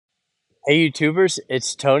Hey YouTubers,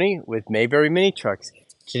 it's Tony with Mayberry Mini Trucks.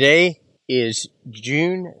 Today is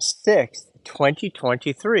June 6th,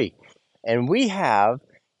 2023, and we have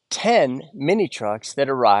 10 mini trucks that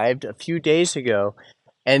arrived a few days ago.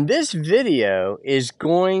 And this video is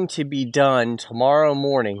going to be done tomorrow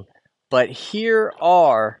morning, but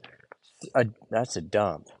that's a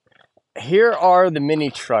dump. Here are the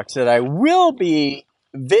mini trucks that I will be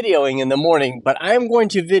videoing in the morning, but I'm going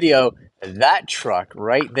to video that truck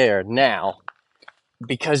right there now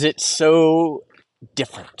because it's so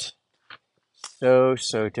different. So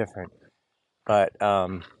different. But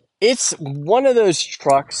it's one of those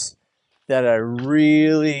trucks that I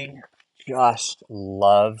really just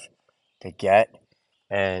love to get.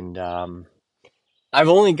 And I've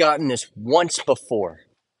only gotten this once before.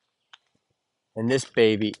 And this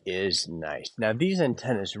baby is nice. Now, these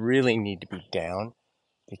antennas really need to be down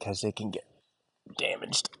because they can get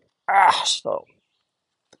damaged. So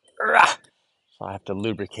I have to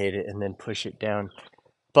lubricate it and then push it down.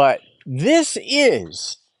 But this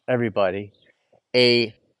is, everybody,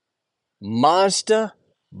 a Mazda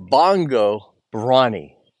Bongo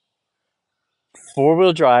Brawny.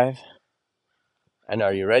 Four-wheel drive. And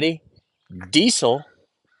are you ready? Diesel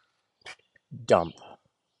dump.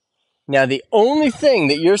 Now, the only thing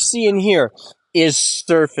that you're seeing here is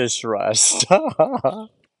surface rust.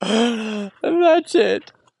 And that's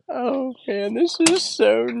it. Oh, man, this is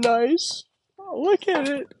so nice. Look at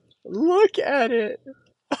it. Look at it.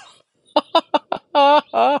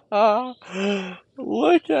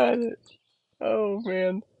 Look at it. Oh,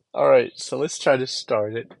 man. All right, so let's try to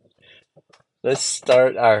start it. Let's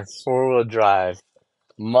start our four-wheel drive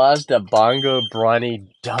Mazda Bongo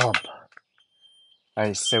Brawny dump. All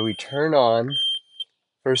right, so we turn on.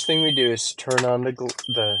 First thing we do is turn on the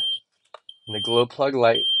glow plug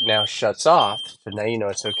light. Now shuts off, so now you know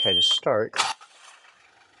it's okay to start.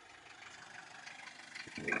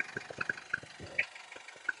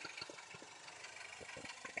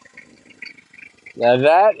 Now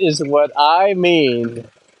that is what I mean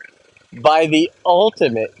by the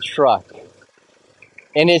ultimate truck.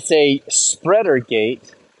 And it's a spreader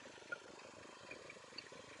gate.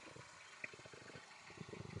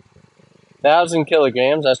 Thousand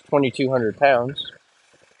kilograms, that's 2,200 pounds.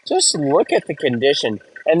 Just look at the condition.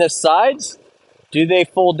 And the sides, do they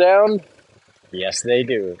fold down? Yes, they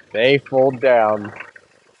do. They fold down.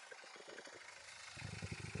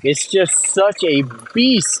 It's just such a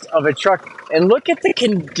beast of a truck. And look at the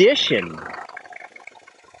condition.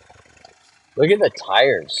 Look at the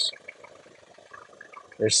tires.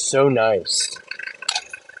 They're so nice.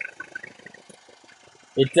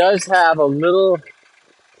 It does have a little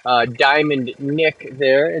diamond nick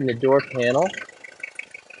there in the door panel.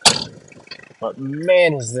 But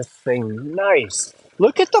man, is this thing nice.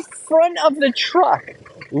 Look at the front of the truck.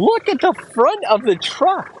 Look at the front of the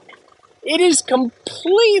truck. It is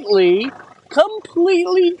completely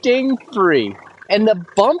ding-free. And the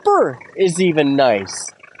bumper is even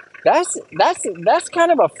nice. That's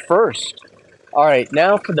kind of a first. All right,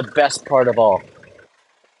 now for the best part of all.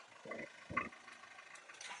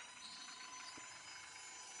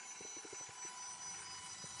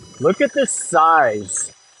 Look at the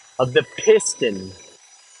size of the piston.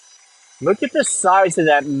 Look at the size of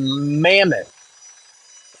that mammoth.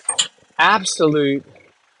 Absolute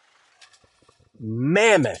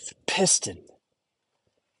mammoth piston.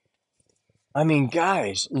 I mean,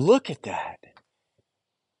 guys, look at that.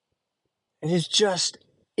 It is just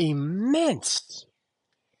immense.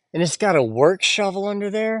 And it's got a work shovel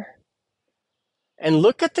under there. And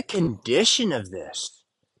look at the condition of this.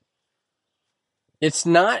 It's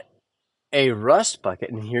not a rust bucket.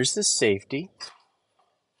 And here's the safety.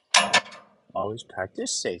 Always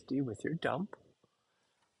practice safety with your dump.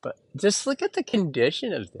 But just look at the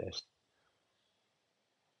condition of this.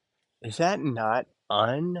 Is that not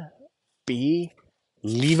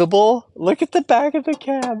unbelievable? Look at the back of the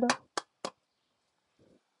cab.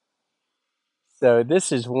 So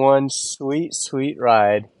this is one sweet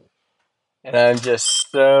ride. And I'm just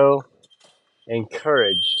so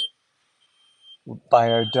encouraged by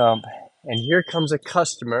our dump. And here comes a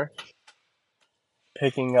customer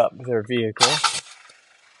picking up their vehicle.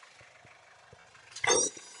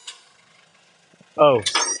 Oh,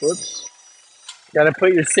 whoops. Gotta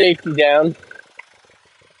put your safety down.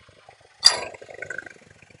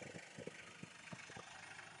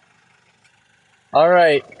 All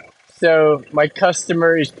right, so my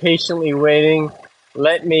customer is patiently waiting.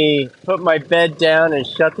 Let me put my bed down and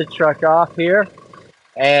shut the truck off here.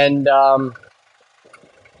 And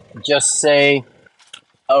just say,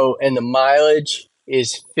 oh, and the mileage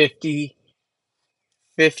is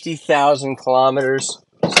 50,000 kilometers.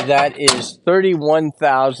 So that is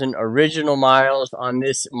 31,000 original miles on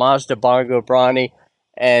this Mazda Bongo Brawny.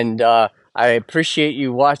 And I appreciate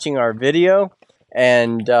you watching our video.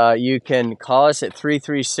 And you can call us at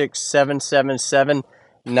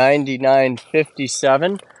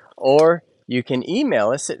 336-777-9957, or you can email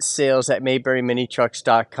us at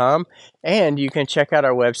sales@mayberryminitrucks.com, and you can check out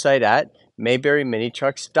our website at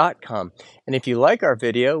mayberryminitrucks.com. And if you like our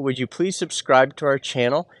video, would you please subscribe to our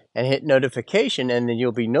channel and hit notification, and then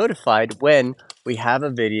you'll be notified when we have a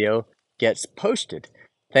video gets posted.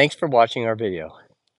 Thanks for watching our video.